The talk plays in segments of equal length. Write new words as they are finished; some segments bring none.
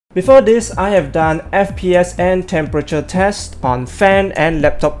Before this, I have done FPS and temperature test on fan and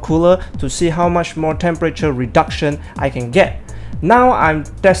laptop cooler to see how much more temperature reduction I can get. Now I'm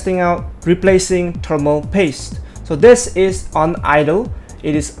testing out replacing thermal paste. So this is on idle.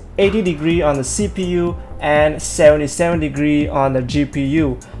 It is 80 degree on the CPU and 77 degree on the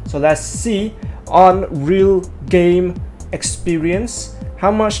GPU. So let's see on real game experience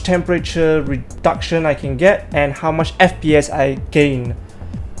how much temperature reduction I can get and how much FPS I gain.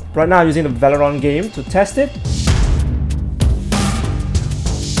 Right now I'm using the VALORANT game to test it.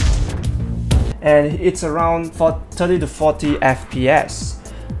 And it's around 30 to 40 FPS.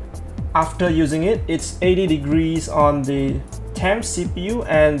 After using it, it's 80 degrees on the temp CPU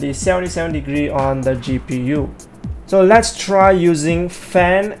and the 77 degree on the GPU. So let's try using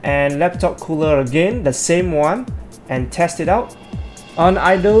fan and laptop cooler again, the same one, and test it out. On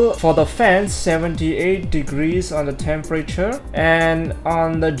idle, for the fan, 78 degrees on the temperature, and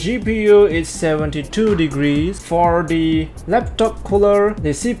on the GPU it's 72 degrees. For the laptop cooler, the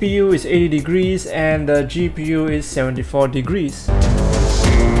CPU is 80 degrees and the GPU is 74 degrees.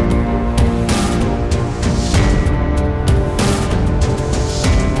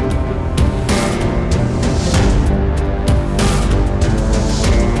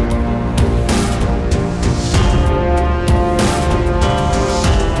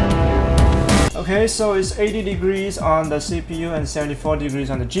 Okay, so it's 80 degrees on the CPU and 74 degrees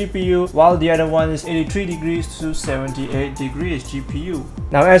on the GPU, while the other one is 83 degrees to 78 degrees GPU.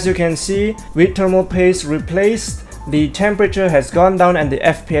 Now as you can see, with thermal paste replaced, the temperature has gone down and the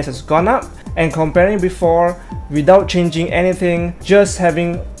FPS has gone up. And comparing before, without changing anything, just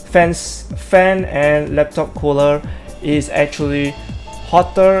having fan and laptop cooler is actually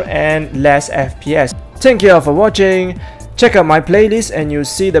hotter and less FPS. Thank you all for watching. Check out my playlist and you'll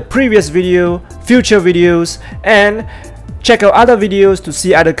see the previous video, future videos, and check out other videos to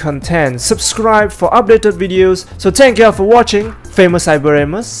see other content. Subscribe for updated videos. So thank you all for watching. Famous Cyber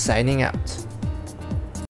Gamers signing out.